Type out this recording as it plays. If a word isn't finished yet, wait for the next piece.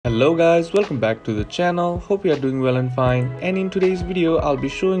Hello guys, welcome back to the channel. Hope you are doing well and fine. And in today's video, I'll be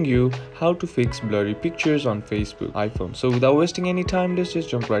showing you how to fix blurry pictures on Facebook iPhone. So without wasting any time, let's just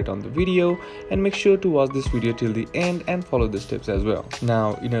jump right on the video and make sure to watch this video till the end and follow the steps as well.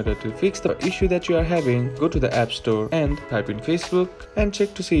 Now, in order to fix the issue that you are having, go to the App Store and type in Facebook and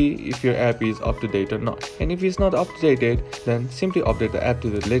check to see if your app is up to date or not. And if it's not up to date, then simply update the app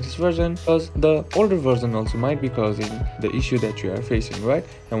to the latest version, because the older version also might be causing the issue that you are facing, right?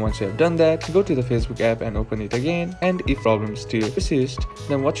 And once you have done that, go to the Facebook app and open it again. And if problems still persist,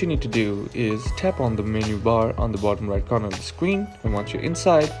 then what you need to do is tap on the menu bar on the bottom right corner of the screen. And once you're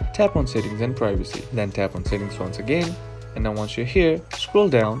inside, tap on settings and privacy. Then tap on settings once again. And now once you're here, scroll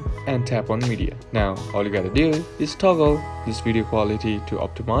down and tap on media. Now all you gotta do is toggle this video quality to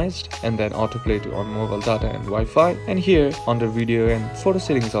optimized and then autoplay to on mobile data and Wi-Fi. And here under video and photo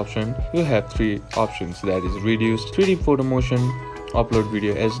settings option, you have three options, that is reduced 3D photo motion, upload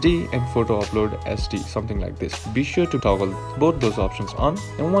video SD, and photo upload SD, something like this. Be sure to toggle both those options on,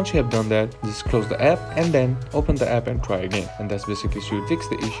 and once you have done that, just close the app and then open the app and try again. And that's basically should fix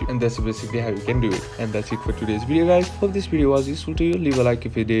the issue, and that's basically how you can do it. And that's it for today's video guys. Hope this video was useful to you. Leave a like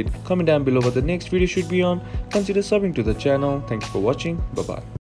if you did, comment down below what the next video should be on, consider subbing to the channel. Thank you for watching. Bye bye.